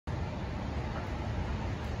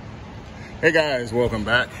Hey guys, welcome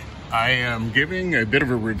back. I am giving a bit of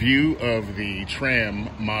a review of the Tram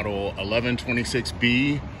model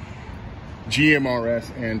 1126B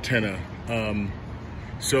GMRS antenna.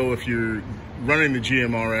 So if you're running the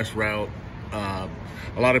GMRS route, a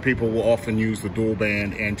lot of people will often use the dual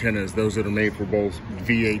band antennas, those that are made for both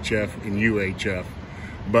VHF and UHF.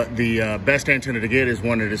 But the best antenna to get is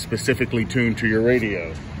one that is specifically tuned to your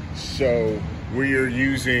radio. So we are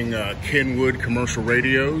using Kenwood commercial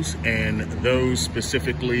radios, and those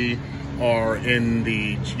specifically are in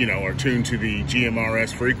the, are tuned to the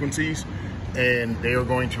GMRS frequencies, and they are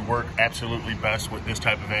going to work absolutely best with this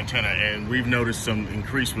type of antenna. And we've noticed some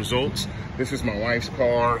increased results. This is my wife's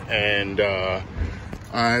car, and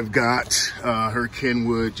I've got her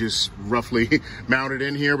Kenwood just roughly mounted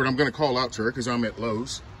in here, but I'm gonna call out to her because I'm at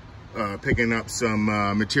Lowe's picking up some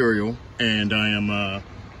material, and I am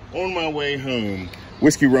on my way home.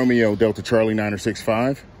 Whiskey Romeo Delta Charlie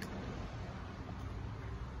 965.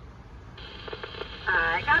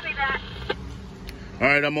 I copy that. All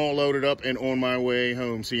right, I'm all loaded up and on my way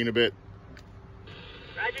home. See you in a bit.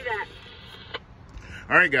 Roger that.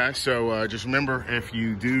 All right, guys, so just remember, if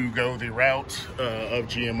you do go the route of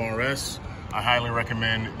GMRS, I highly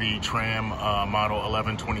recommend the Tram model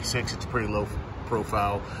 1126. It's a pretty low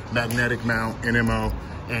profile magnetic mount NMO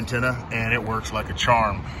antenna, and it works like a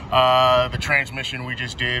charm. The transmission we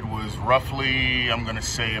just did was roughly, I'm gonna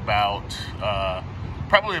say about,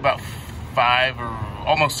 probably about 5 or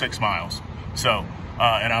almost 6 miles. So,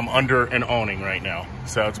 and I'm under an awning right now.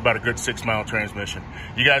 So it's about a good 6-mile transmission.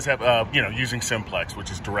 You guys have, using Simplex, which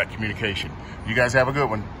is direct communication. You guys have a good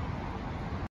one.